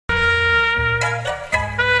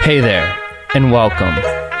Hey there, and welcome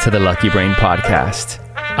to the Lucky Brain Podcast.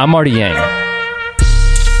 I'm Marty Yang.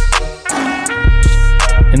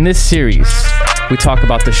 In this series, we talk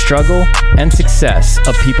about the struggle and success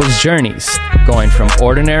of people's journeys going from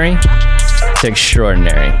ordinary to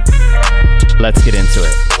extraordinary. Let's get into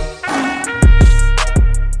it.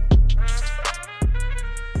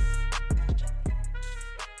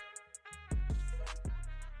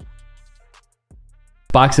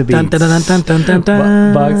 Box of Beats.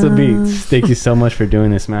 Box of Beats. Thank you so much for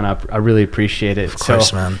doing this, man. I really appreciate it. Of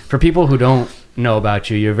course, man. For people who don't know about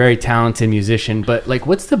you, you're a very talented musician, but like,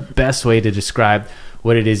 what's the best way to describe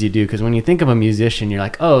what it is you do? Because when you think of a musician, you're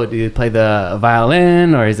like, oh, do you play the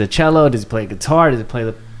violin, or is it cello? Does he play guitar? Does he play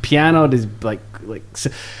the piano? Does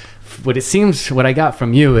so what I got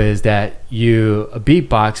from you is that you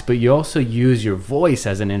beatbox, but you also use your voice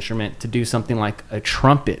as an instrument to do something like a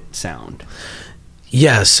trumpet sound.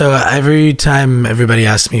 Yeah, so every time everybody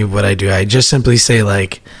asks me what I do, I just simply say,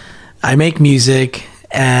 like, I make music,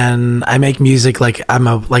 and I make music like I'm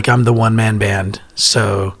the one-man band.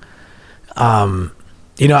 So, I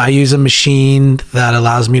use a machine that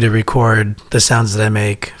allows me to record the sounds that I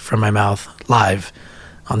make from my mouth live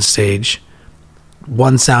on stage,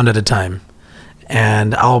 one sound at a time.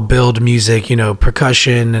 And I'll build music,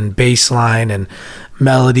 percussion and bass line and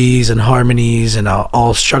melodies and harmonies, and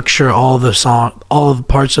I'll structure all the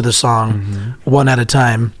parts of the song one at a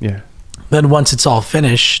time. Yeah. Then once it's all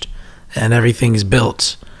finished and everything's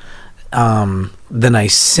built, then I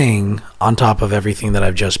sing on top of everything that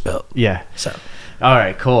I've just built. Yeah. So, all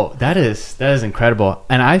right, cool. That is incredible.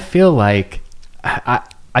 And I feel like I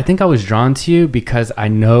think I was drawn to you because I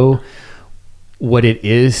know what it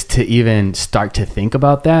is to even start to think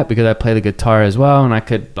about that, because I play the guitar as well, and I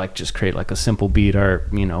could like just create like a simple beat or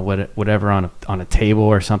whatever on a table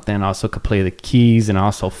or something. I also could play the keys and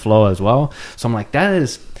also flow as well. So I'm like, I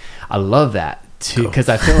love that too, because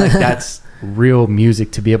I feel like that's real music,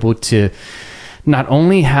 to be able to not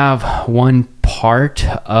only have one part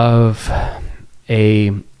of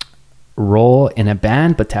a role in a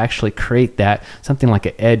band, but to actually create that, something like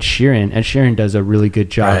an Ed Sheeran. Ed Sheeran does a really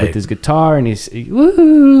good job with his guitar, and he's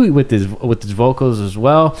with his vocals as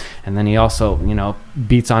well. And then he also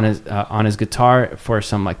beats on his guitar for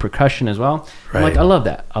some like percussion as well. Right. I'm like, I love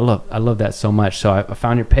that. I love that so much. So I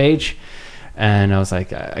found your page, and I was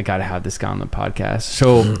like, I gotta have this guy on the podcast.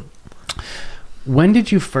 So when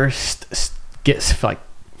did you first get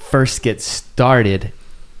started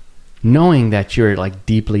knowing that you're like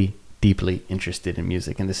deeply interested in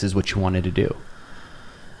music and this is what you wanted to do?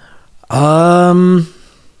 I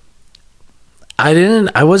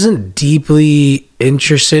wasn't deeply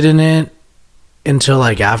interested in it until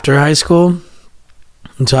like after high school,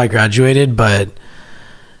 until I graduated. But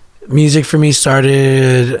music for me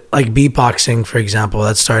started, like beatboxing, for example,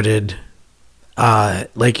 that started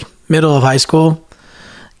like middle of high school,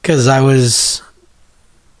 because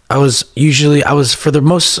for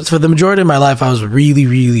the majority of my life, I was really,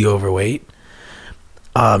 really overweight.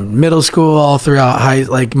 Middle school, all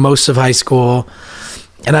throughout most of high school.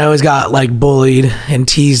 And I always got like bullied and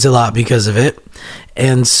teased a lot because of it.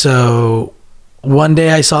 And so one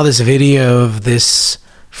day I saw this video of this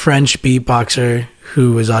French beatboxer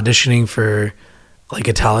who was auditioning for like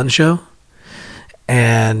a talent show.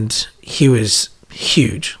 And he was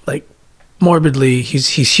huge, like morbidly, he's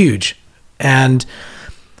huge. And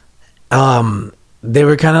they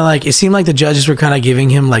were kind of like, it seemed like the judges were kind of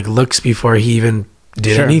giving him like looks before he even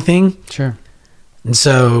did anything. Sure. And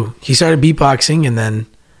so he started beatboxing, and then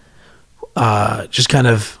just kind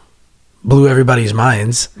of blew everybody's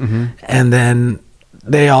minds. And then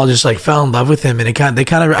they all just like fell in love with him, and I kind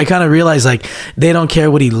of realized like they don't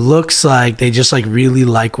care what he looks like, they just like really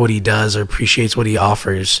like what he does or appreciates what he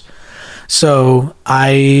offers. So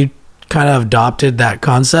I kind of adopted that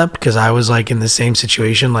concept, because I was like in the same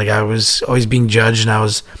situation. Like I was always being judged, and I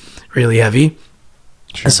was really heavy.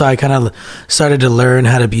 Sure. And so I kind of started to learn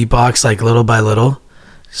how to beatbox like little by little.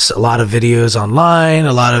 So a lot of videos online,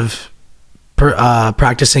 a lot of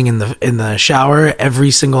practicing in the shower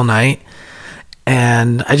every single night.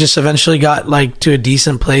 And I just eventually got like to a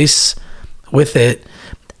decent place with it.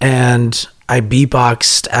 And I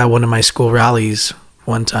beatboxed at one of my school rallies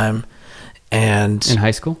one time. And in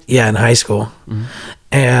high school? Yeah, in high school.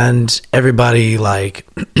 And everybody like,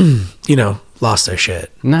 lost their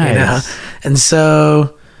shit. Nice. And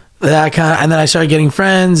so and then I started getting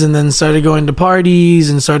friends, and then started going to parties,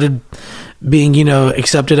 and started being,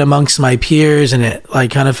 accepted amongst my peers. And it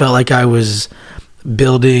like kind of felt like I was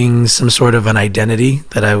building some sort of an identity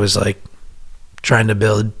that I was like trying to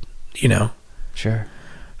build, Sure.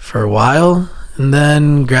 For a while. And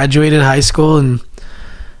then graduated high school and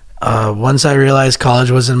Once I realized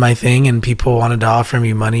college wasn't my thing and people wanted to offer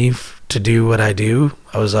me money to do what I do,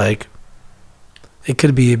 I was like, it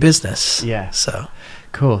could be a business. Yeah. So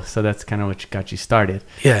cool. So that's kind of what got you started.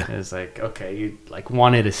 Yeah. It was like, okay, you like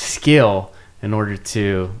wanted a skill in order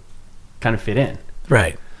to kind of fit in.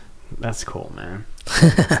 Right. That's cool, man.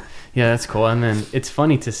 Yeah, that's cool. And then it's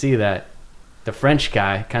funny to see that the French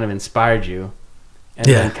guy kind of inspired you, and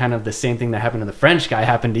then kind of the same thing that happened to the French guy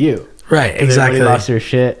happened to you. Right, exactly. Everybody lost their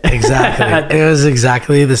shit. Exactly. It was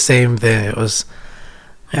exactly the same thing. It was,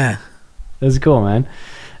 yeah. That's cool, man.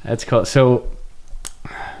 That's cool. So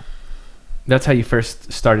that's how you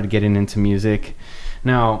first started getting into music.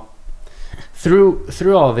 Now,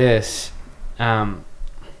 through all this, so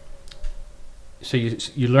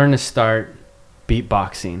you learn to start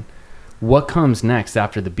beatboxing. What comes next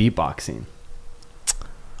after the beatboxing?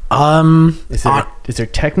 Is there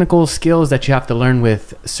technical skills that you have to learn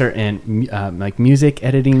with certain like music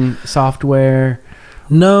editing software?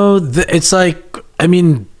 No, it's like, I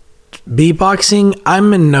mean, beatboxing,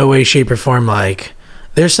 I'm in no way, shape, or form like,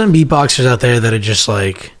 there's some beatboxers out there that are just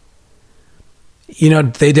like, you know,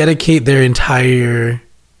 they dedicate their entire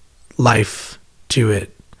life to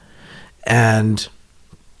it. And,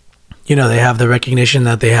 you know, they have the recognition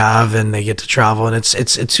that they have and they get to travel and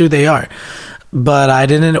it's who they are. But I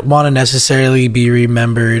didn't want to necessarily be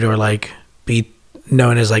remembered or like be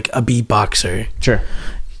known as like a beatboxer. Sure.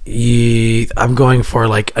 I'm going for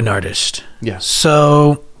like an artist. Yeah.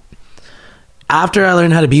 So after I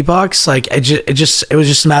learned how to beatbox, like it was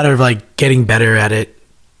just a matter of like getting better at it,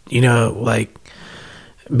 you know, like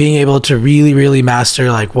being able to really, really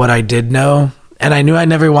master like what I did know. And I knew I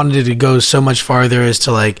never wanted to go so much farther as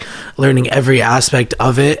to like learning every aspect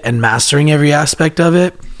of it and mastering every aspect of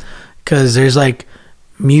it. Because there's like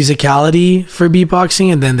musicality for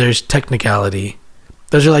beatboxing and then there's technicality.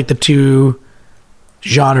 Those are like the two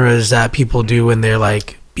genres that people do when they're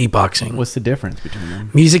like beatboxing. What's the difference between them?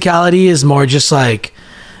 Musicality is more just like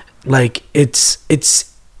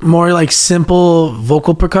it's more like simple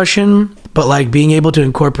vocal percussion, but like being able to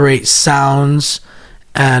incorporate sounds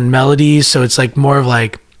and melodies. So it's like more of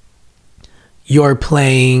like you're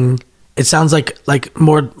playing, it sounds like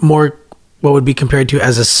more what would be compared to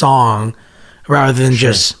as a song rather than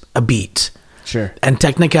just a beat. Sure. And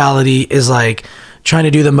technicality is like trying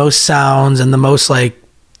to do the most sounds and the most like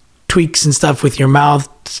tweaks and stuff with your mouth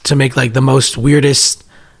to make like the most weirdest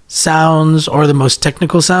sounds or the most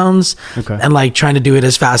technical sounds. Okay. And like trying to do it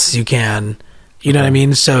as fast as you can. You know what I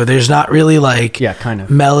mean? So there's not really like kind of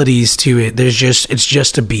melodies to it. It's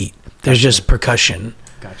just a beat. There's just percussion.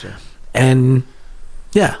 Gotcha. And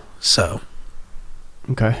yeah, so.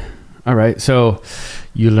 Okay. All right. So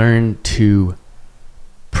you learn to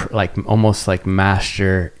like almost like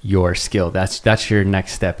master your skill. That's your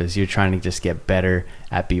next step, is you're trying to just get better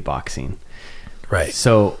at beatboxing. Right.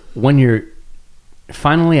 So when you're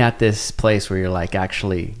finally at this place where you're like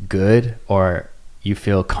actually good, or you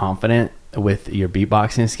feel confident with your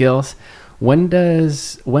beatboxing skills, when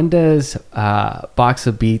does Box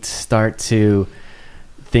of Beats start to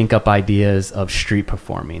think up ideas of street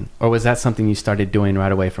performing? Or was that something you started doing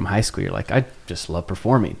right away from high school? You're like, I just love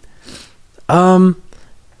performing.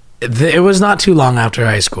 It was not too long after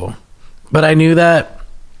high school, but I knew that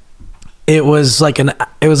it was like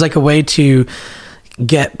a way to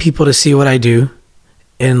get people to see what I do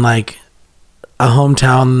in like a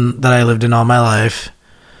hometown that I lived in all my life.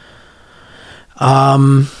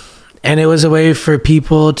 And it was a way for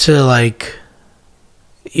people to like,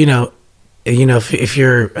 you know, if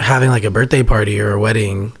you're having like a birthday party or a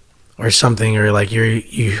wedding or something, or like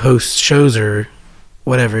you host shows or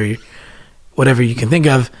whatever you can think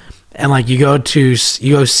of, and like you go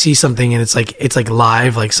see something and it's like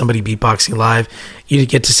live, like somebody beatboxing live, you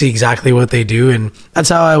get to see exactly what they do. And that's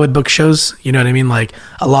how I would book shows. You know what I mean? Like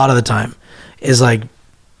a lot of the time is like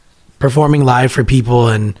performing live for people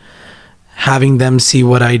and having them see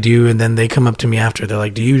what I do. And then they come up to me after, they're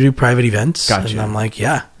like, do you do private events? Gotcha. And I'm like,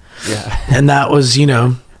 yeah. Yeah. And that was, you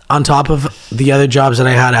know, on top of the other jobs that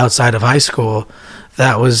I had outside of high school,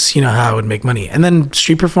 that was, you know, how I would make money. And then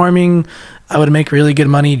street performing, I would make really good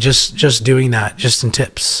money just doing that, just in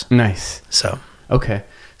tips. Nice. So, okay.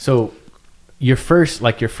 So your first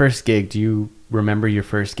gig, do you remember your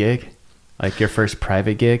first gig? Like your first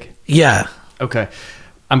private gig? Yeah. Okay.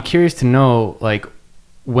 I'm curious to know, like,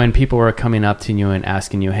 when people were coming up to you and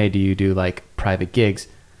asking you, hey, do you do like private gigs?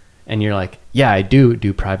 And you're like, yeah, I do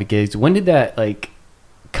private gigs. When did that like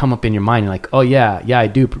come up in your mind? You're like, oh yeah, I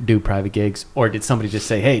do private gigs. Or did somebody just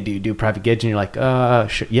say, hey, do you do private gigs? And you're like,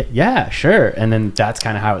 yeah, sure. And then that's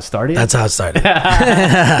kind of how it started. That's how it started.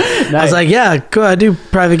 Nice. I was like, yeah, cool. I do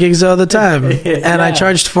private gigs all the time. And I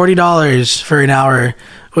charged $40 for an hour,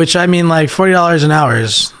 which I mean, like $40 an hour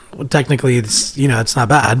is technically, it's, you know, it's not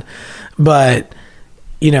bad, but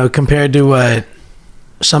you know, compared to what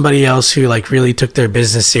somebody else who like really took their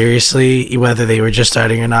business seriously, whether they were just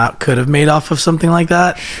starting or not, could have made off of something like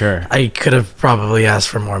that. Sure. I could have probably asked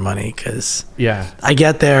for more money, because I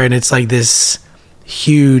get there and it's like this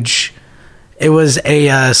huge, it was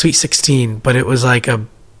a Sweet 16, but it was like a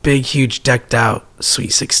big, huge decked out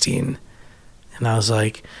Sweet 16. And I was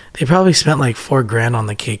like, they probably spent like $4,000 on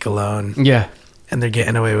the cake alone. Yeah. And they're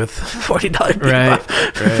getting away with $40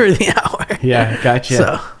 for the hour. Yeah, gotcha.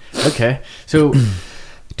 So. Okay. So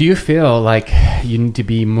do you feel like you need to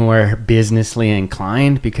be more businessly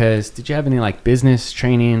inclined? Because did you have any like business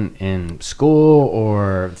training in school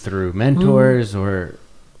or through mentors or?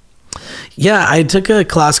 Yeah, I took a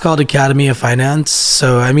class called Academy of Finance.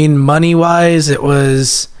 So, I mean, money wise, it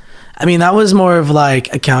was, I mean, that was more of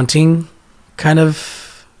like accounting kind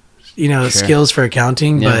of, you know, skills for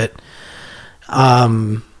accounting. Yeah. But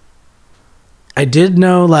I did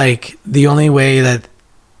know like the only way that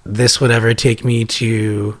this would ever take me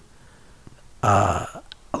to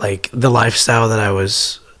like the lifestyle that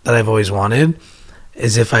I've always wanted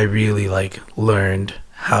is if I really like learned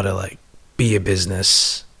how to like be a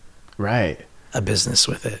business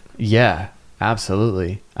with it. Yeah,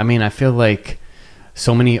 absolutely. I mean, I feel like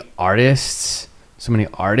so many artists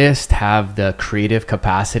have the creative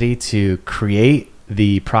capacity to create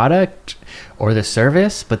the product or the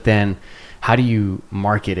service, but then how do you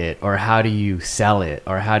market it, or how do you sell it,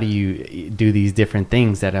 or how do you do these different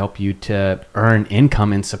things that help you to earn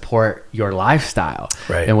income and support your lifestyle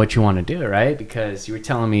and what you want to do, right? Because you were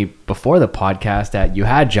telling me before the podcast that you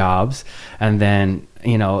had jobs and then,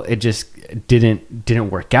 you know, it just didn't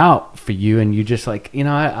work out for you, and you just like, you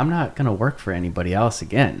know, I'm not going to work for anybody else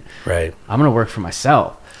again. Right. I'm going to work for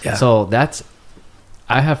myself. Yeah. So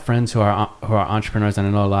I have friends who are entrepreneurs, and I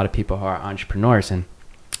know a lot of people who are entrepreneurs, and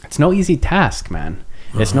it's no easy task, man.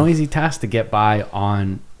 It's no easy task to get by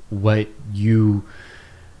on what you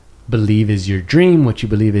believe is your dream, what you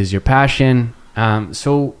believe is your passion.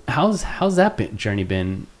 So how's that journey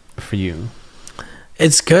been for you?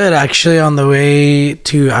 It's good, actually. On the way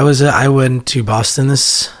to, I went to Boston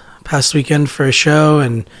this past weekend for a show,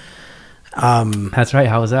 and that's right.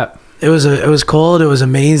 How was that? It was cold. It was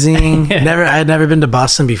amazing. I had never been to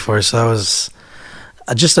Boston before, so that was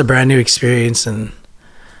just a brand new experience. And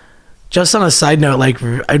just on a side note, like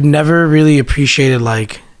I've never really appreciated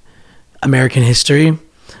like American history,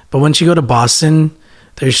 but once you go to Boston,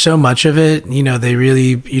 there's so much of it. You know, they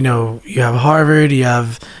really, you know, you have Harvard, you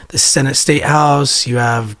have the Senate State House, you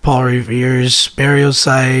have Paul Revere's burial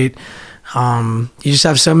site. You just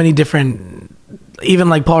have so many different, even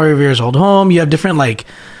like Paul Revere's old home. You have different like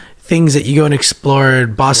things that you go and explore.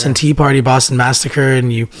 Boston Tea Party, Boston Massacre,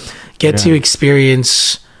 and you get to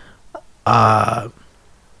experience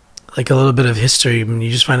like a little bit of history, and you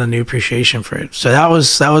just find a new appreciation for it. So that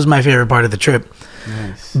was my favorite part of the trip.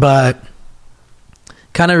 Nice. But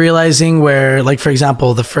kind of realizing where, like, for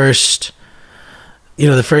example, the first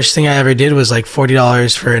thing I ever did was like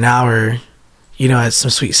 $40 for an hour, you know, at some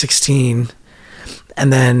Sweet 16,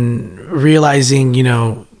 and then realizing, you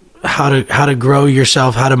know, how to grow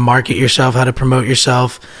yourself, how to market yourself, how to promote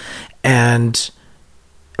yourself, and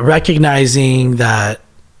recognizing that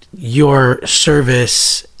your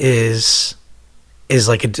service is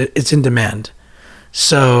like it's in demand.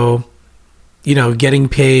 So, you know, getting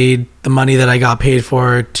paid the money that I got paid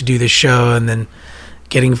for to do the show, and then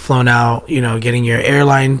getting flown out, you know, getting your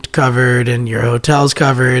airline covered and your hotels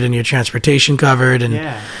covered and your transportation covered, and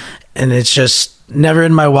and it's just never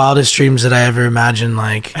in my wildest dreams that I ever imagined,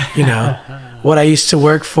 like, you know, what I used to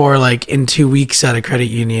work for, like in 2 weeks at a credit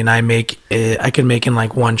union, I could make in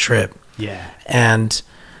like one trip. Yeah. And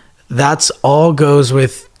that's all goes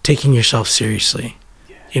with taking yourself seriously.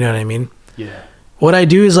 Yeah. You know what I mean? Yeah. What I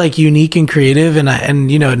do is like unique and creative,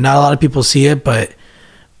 and you know, not a lot of people see it, but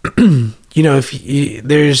you know,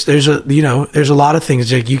 there's a lot of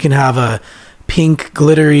things. Like you can have a pink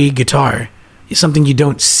glittery guitar, something you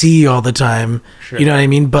don't see all the time. Sure. You know what I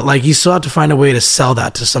mean? But like you still have to find a way to sell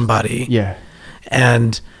that to somebody. Yeah.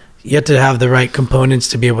 And you have to have the right components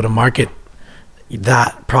to be able to market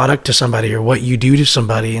that product to somebody, or what you do to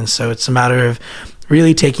somebody. And so it's a matter of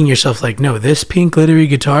really taking yourself like, no, this pink glittery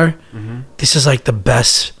guitar, this is like the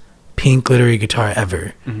best pink glittery guitar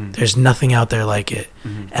ever. There's nothing out there like it.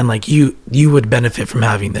 And like you would benefit from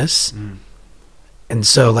having this. And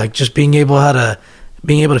so like just being able to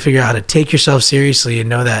figure out how to take yourself seriously and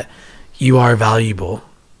know that you are valuable,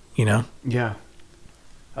 you know? Yeah.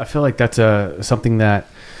 I feel like that's something that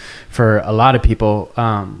for a lot of people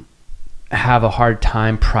have a hard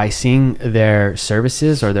time pricing their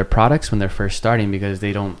services or their products when they're first starting, because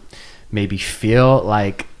they don't maybe feel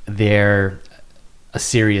like they're a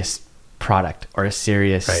serious product or a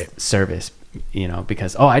serious service, you know,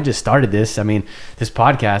 because, I just started this. I mean, this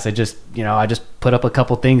podcast, I just put up a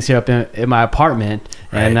couple things here up in my apartment,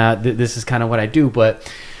 and this is kind of what I do. But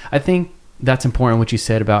I think that's important, what you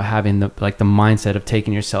said about having the mindset of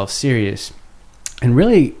taking yourself serious. And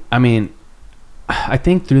really, I mean, I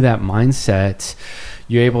think through that mindset,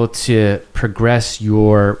 you're able to progress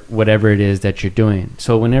your whatever it is that you're doing.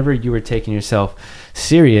 So whenever you were taking yourself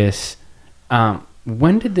serious,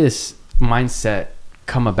 when did this mindset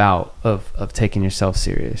come about of taking yourself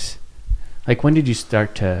serious? Like, when did you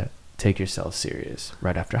start to take yourself serious?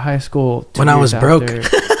 Right after high school? When I was broke.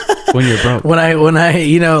 When you're broke. When I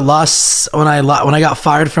got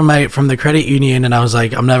fired from the credit union, and I was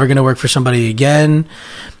like, I'm never going to work for somebody again.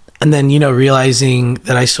 And then, realizing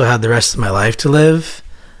that I still had the rest of my life to live.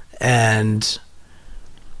 And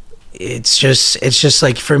it's just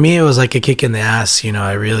like, for me, it was like a kick in the ass.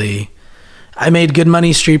 I made good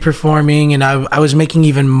money street performing, and I was making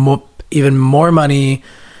even more money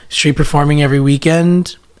street performing every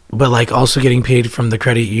weekend, but like also getting paid from the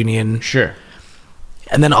credit union. Sure.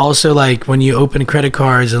 And then also, like, when you open credit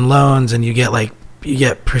cards and loans, and you get like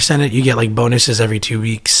bonuses every 2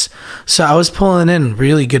 weeks. So I was pulling in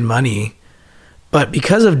really good money, but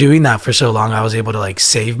because of doing that for so long, I was able to like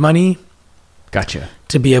save money. Gotcha.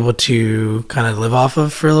 To be able to kind of live off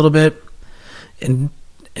of for a little bit. In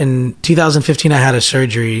 2015, I had a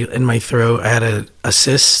surgery in my throat. I had a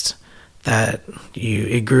cyst that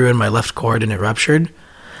it grew in my left cord and it ruptured.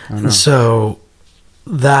 Oh, no. And so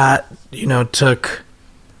that,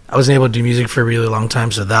 I wasn't able to do music for a really long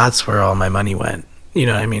time. So that's where all my money went,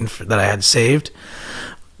 that I had saved.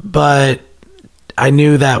 But I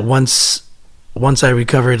knew that once I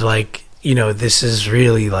recovered, like, this is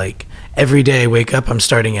really like every day I wake up, I'm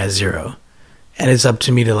starting at zero, and it's up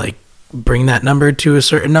to me to like bring that number to a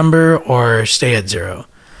certain number or stay at zero.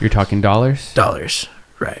 You're talking dollars? Dollars,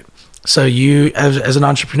 right. So you, as an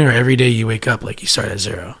entrepreneur, every day you wake up, like, you start at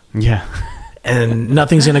zero. Yeah. And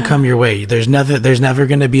nothing's going to come your way. There's never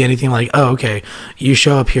going to be anything like, oh, okay, you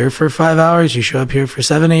show up here for 5 hours, you show up here for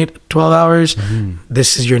 7, 8, 12 hours. Mm-hmm.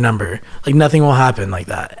 This is your number. Like, nothing will happen like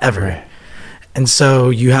that ever. Right. And so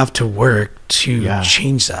you have to work to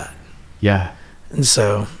change that. Yeah. And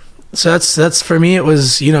so that's for me, it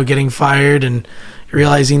was, getting fired and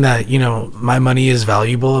realizing that, my money is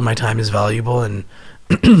valuable and my time is valuable. And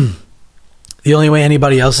the only way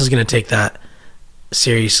anybody else is going to take that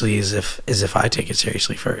seriously is if I take it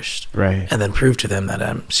seriously first. Right. And then prove to them that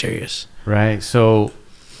I'm serious. Right. So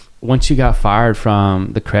once you got fired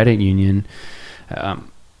from the credit union,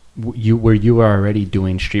 you were already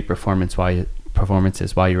doing street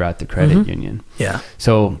performances while you were at the credit union. Yeah.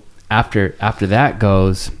 So after that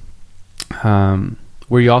goes,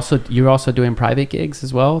 were you also doing private gigs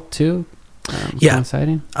as well too?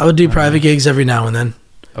 Coinciding? I would do private gigs every now and then.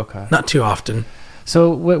 Okay. Not too often.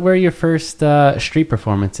 So where are your first street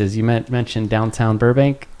performances? You mentioned downtown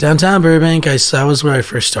Burbank. Downtown Burbank, that was where I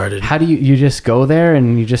first started. How do you just go there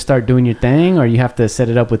and you just start doing your thing, or you have to set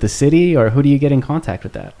it up with the city, or who do you get in contact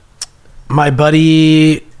with that? My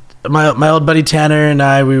old buddy Tanner and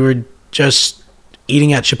I, we were just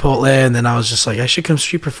eating at Chipotle, and then I was just like, I should come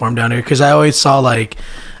street perform down here, because I always saw like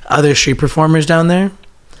other street performers down there.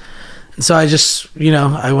 And so I just,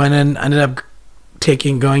 I went and ended up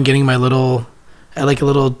getting my little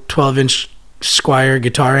 12-inch Squire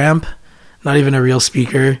guitar amp, not even a real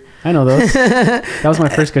speaker. I know those. That was my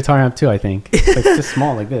first guitar amp too, I think. It's like just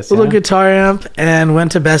small like this. Little guitar amp, and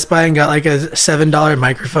went to Best Buy and got like a $7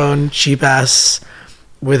 microphone, cheap ass,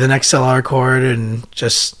 with an XLR cord, and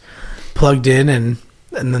just plugged in, and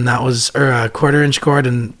then that was, or a 1/4-inch cord,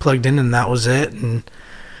 and plugged in, and that was it. And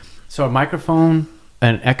so a microphone,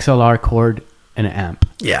 an XLR cord, and an amp.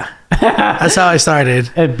 Yeah. That's how I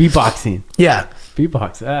started. And beatboxing. Yeah.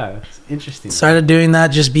 Beatbox. That's interesting. Started doing that,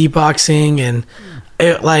 just beatboxing, and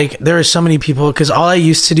there were so many people, because all I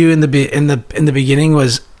used to do in the beginning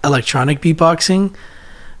was electronic beatboxing.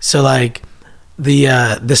 So like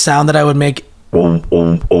the sound that I would make, and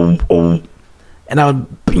I would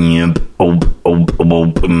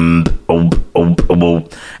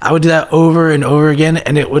do that over and over again,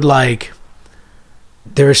 and it would like,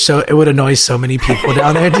 it would annoy so many people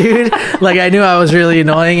down there, dude. Like, I knew I was really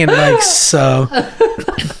annoying, and like, so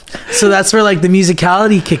that's where like the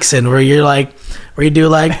musicality kicks in, where you're like, where you do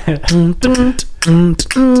like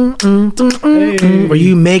where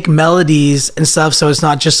you make melodies and stuff, so it's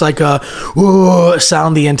not just like a whoa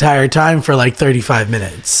sound the entire time for like 35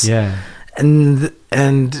 minutes. Yeah. And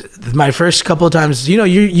my first couple of times, you know,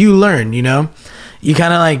 you learn, you know, you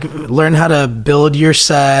kind of like learn how to build your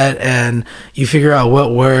set, and you figure out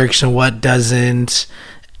what works and what doesn't.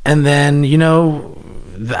 And then, you know,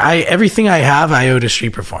 everything I have, I owe to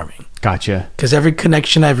street performing. Gotcha. Because every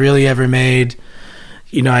connection I've really ever made,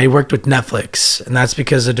 you know, I worked with Netflix, and that's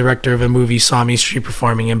because the director of a movie saw me street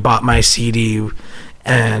performing and bought my CD.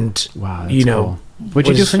 And, wow, you know, cool.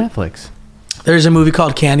 What'd you do for Netflix? There's a movie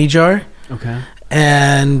called Candy Jar. Okay.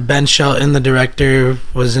 And Ben Shelton, the director,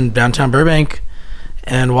 was in downtown Burbank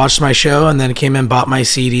and watched my show, and then came and bought my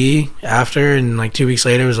CD after, and like 2 weeks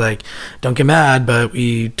later was like, don't get mad, but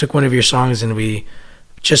we took one of your songs and we,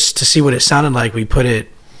 just to see what it sounded like, we put it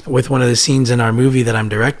with one of the scenes in our movie that I'm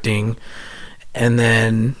directing. And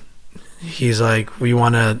then he's like, we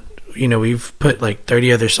want to, you know, we've put like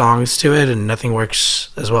 30 other songs to it and nothing works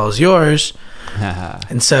as well as yours.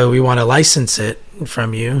 And so we want to license it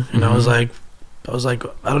from you. And I was like,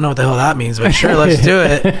 I don't know what the hell that means, but sure, let's do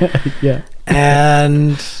it. Yeah.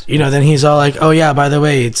 And, you know, then he's all like, oh yeah, by the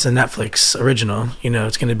way, it's a Netflix original, you know,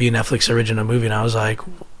 it's going to be a Netflix original movie. And I was like,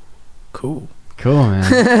 cool,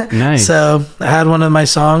 man. Nice. So I had one of my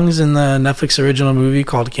songs in the Netflix original movie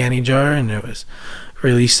called Candy Jar, and it was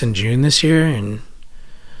released in June this year, and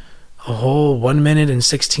a whole 1 minute and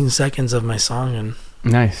 16 seconds of my song, and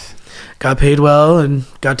nice. Got paid well and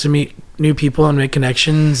got to meet new people and make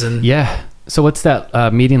connections. And yeah. So what's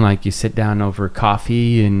that meeting like? You sit down over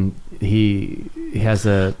coffee and he has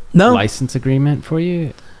a license agreement for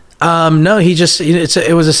you? No, he just,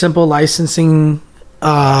 it was a simple licensing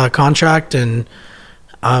contract, and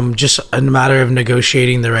just a matter of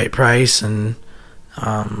negotiating the right price and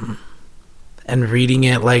reading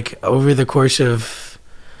it like over the course of,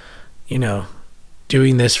 you know,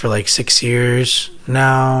 doing this for like 6 years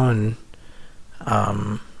now. And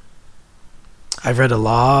I've read a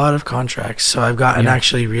lot of contracts, so I've gotten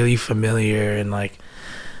actually really familiar. And like,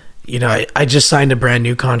 you know, I just signed a brand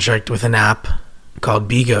new contract with an app called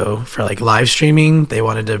Bigo for like live streaming. They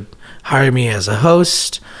wanted to hire me as a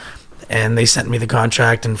host, and they sent me the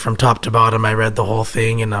contract, and from top to bottom I read the whole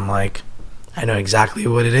thing, and I'm like, I know exactly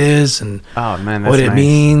what it is and what it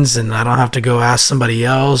means, and I don't have to go ask somebody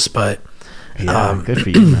else. But good for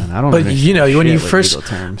you, man. I don't. But you know, when you first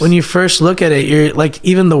look at it, you're like,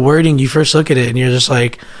 even the wording, you first look at it and you're just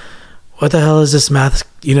like, what the hell is this math?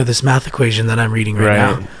 You know, this math equation that I'm reading right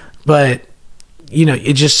now. But you know,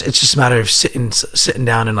 it's just a matter of sitting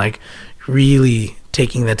down and like really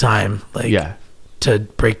taking the time, like to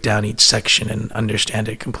break down each section and understand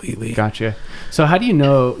it completely. Gotcha. So how do you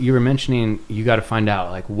know, you were mentioning you got to find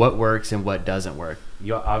out like what works and what doesn't work.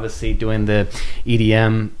 You're obviously doing the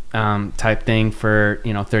EDM type thing for,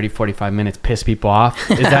 you know, 30, 45 minutes, piss people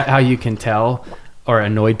off. Is that how you can tell, or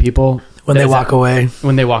annoyed people? When they walk away.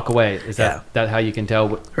 When they walk away. Is that how you can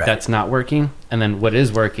tell that's not working? And then what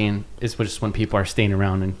is working is just when people are staying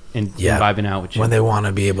around and vibing out with you. When they want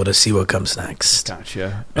to be able to see what comes next.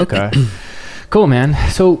 Gotcha. Okay. Cool, man.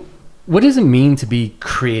 So what does it mean to be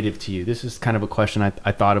creative to you? This is kind of a question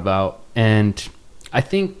I thought about. And I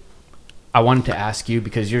think I wanted to ask you,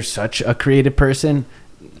 because you're such a creative person,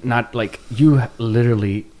 not like you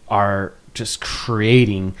literally are just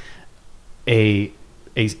creating a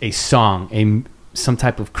song, some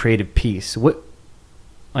type of creative piece.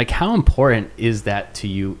 How important is that to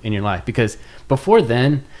you in your life? Because before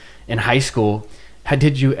then, in high school,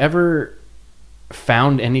 did you ever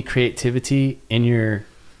found any creativity in your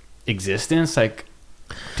existence? Like,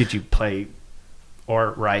 did you play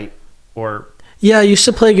or write or? Yeah, I used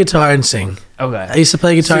to play guitar and sing. Okay. I used to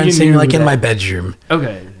play guitar and sing like in my bedroom.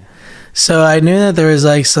 Okay. So I knew that there was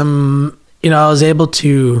like some, you know, I was able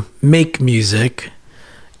to make music,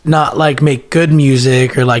 not like make good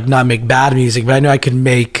music or like not make bad music, but I knew I could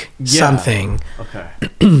make something. Okay.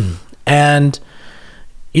 And,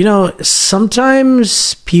 you know,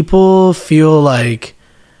 sometimes people feel like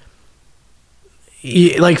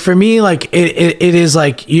for me, like it is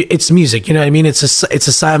like, it's music, you know what I mean? It's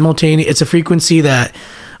a frequency that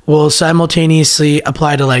will simultaneously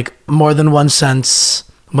apply to like more than one sense,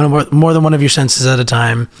 more than one of your senses at a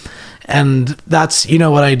time. And that's, you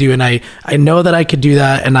know, what I do. And I know that I could do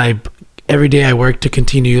that. And every day I work to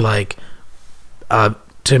continue like,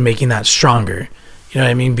 to making that stronger, you know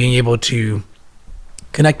what I mean? Being able to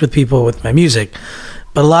connect with people with my music.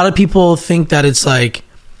 But a lot of people think that it's like,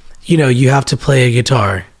 you know, you have to play a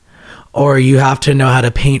guitar, or you have to know how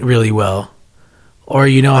to paint really well, or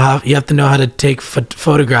you have to know how to take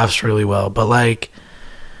photographs really well. But like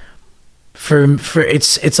for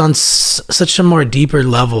it's on such a more deeper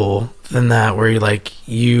level than that, where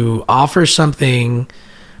you offer something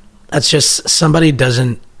that's just somebody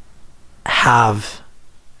doesn't have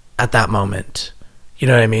at that moment. You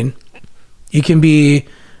know what I mean? You can be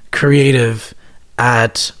creative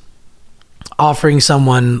at offering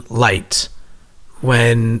someone light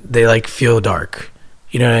when they like feel dark.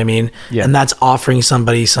 You know what I mean? Yeah. And that's offering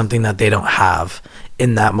somebody something that they don't have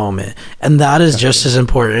in that moment. And that is just as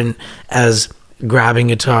important as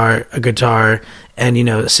grabbing a guitar and, you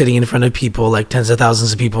know, sitting in front of people, like tens of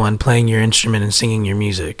thousands of people, and playing your instrument and singing your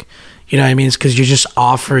music. You know what I mean? It's because you're just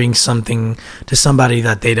offering something to somebody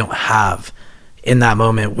that they don't have in that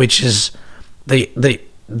moment, which is the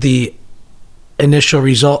initial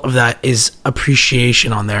result of that is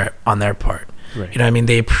appreciation on their part. Right. You know what I mean?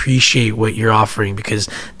 They appreciate what you're offering because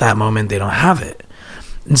that moment they don't have it.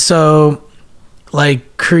 And so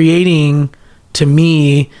like creating to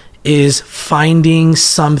me is finding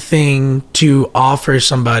something to offer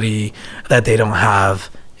somebody that they don't have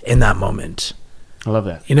in that moment. I love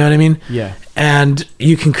that. You know what I mean? Yeah. And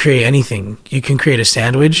you can create anything. You can create a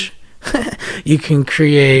sandwich. You can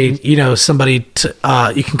create, you know,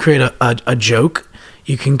 you can create a joke.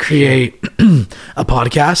 You can create a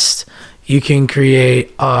podcast. You can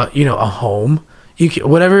create, you know, a home.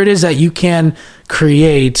 Whatever it is that you can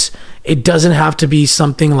create, it doesn't have to be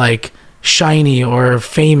something like shiny or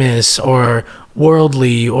famous or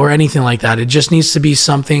worldly or anything like that. It just needs to be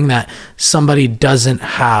something that somebody doesn't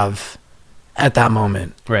have at that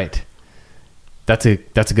moment. Right. That's a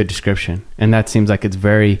good description. And that seems like it's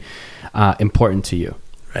very important to you.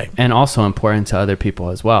 Right. And also important to other people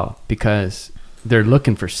as well, because they're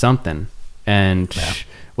looking for something. And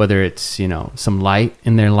whether it's, you know, some light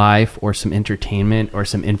in their life or some entertainment or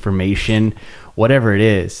some information, whatever it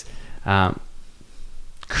is,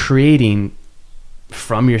 creating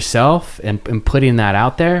from yourself and putting that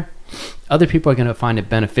out there, other people are going to find it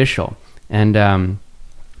beneficial. And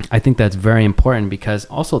I think that's very important, because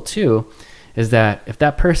also too is that if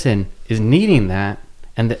that person is needing that,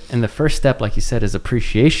 and the first step, like you said, is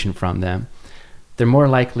appreciation from them, they're more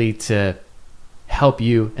likely to help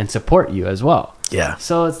you and support you as well. Yeah.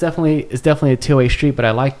 So it's definitely a two-way street. But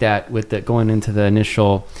I like that with going into the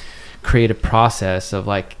initial creative process of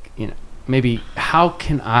like, you know, maybe how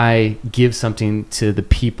can I give something to the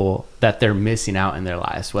people that they're missing out in their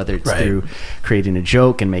lives, whether it's through creating a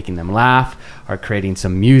joke and making them laugh, or creating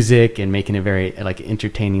some music and making a very like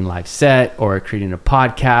entertaining live set, or creating a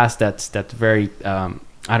podcast that's very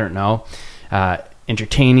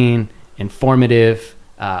entertaining, informative,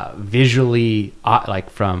 visually, like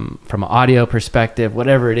from an audio perspective,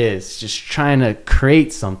 whatever it is, just trying to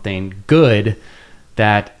create something good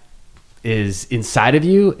that is inside of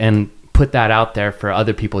you and put that out there for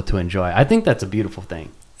other people to enjoy. I think that's a beautiful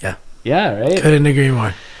thing. Yeah, right? Couldn't agree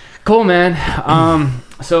more. Cool, man.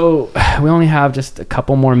 So we only have just a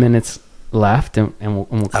couple more minutes left, and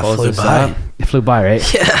we'll close this up. It flew by,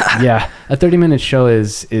 right? Yeah. A 30-minute show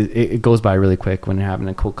it goes by really quick when you're having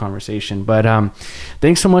a cool conversation. But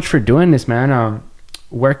thanks so much for doing this, man.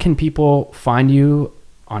 Where can people find you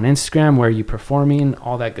on Instagram? Where are you performing?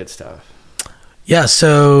 All that good stuff. Yeah,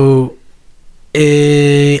 so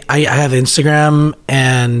I have Instagram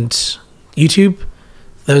and YouTube.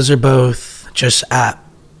 Those are both just at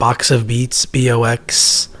Box of Beats,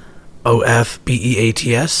 BOXOFBEATS.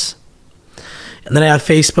 And then I have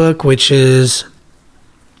Facebook, which is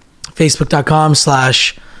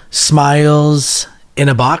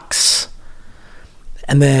facebook.com/smilesinabox.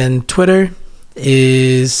 And then Twitter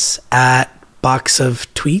is at Box of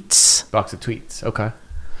Tweets. Box of Tweets, okay.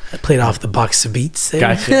 I played off the Box of Beats there.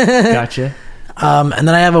 Gotcha. And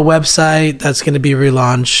then I have a website that's going to be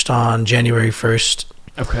relaunched on January 1st.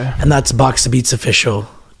 Okay. And that's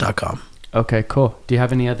boxofbeatsofficial.com. Okay, cool. Do you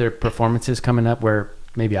have any other performances coming up where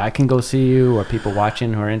maybe I can go see you, or people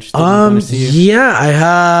watching who are interested in going to see you? Yeah, I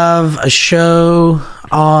have a show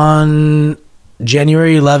on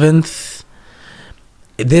January 11th.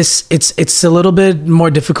 It's a little bit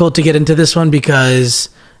more difficult to get into this one because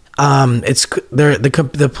the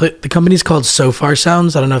company's called So Far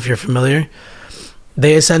Sounds. I don't know if you're familiar.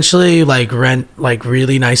 They essentially like rent like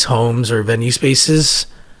really nice homes or venue spaces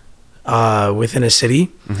within a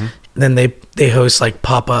city. Mm-hmm. Then they host like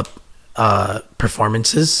pop-up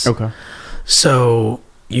performances. Okay. So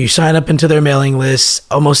you sign up into their mailing list.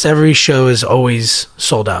 Almost every show is always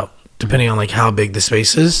sold out, depending on like how big the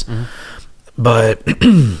space is. Mm-hmm. But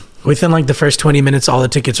within like the first 20 minutes, all the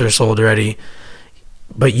tickets are sold already.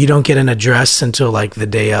 but you don't get an address until like the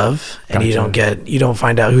day of, and Gotcha. you don't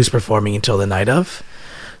find out who's performing until the night of.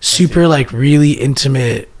 Super like really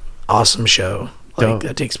intimate, awesome show like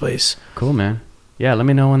that takes place. Cool, man. Yeah, let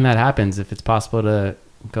me know when that happens. If it's possible to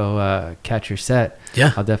go catch your set,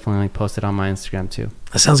 Yeah, I'll definitely post it on my Instagram too.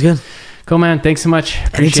 that sounds good. Cool, man. Thanks so much.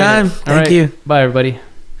 Appreciate Anytime. it. Thank you. Bye, everybody.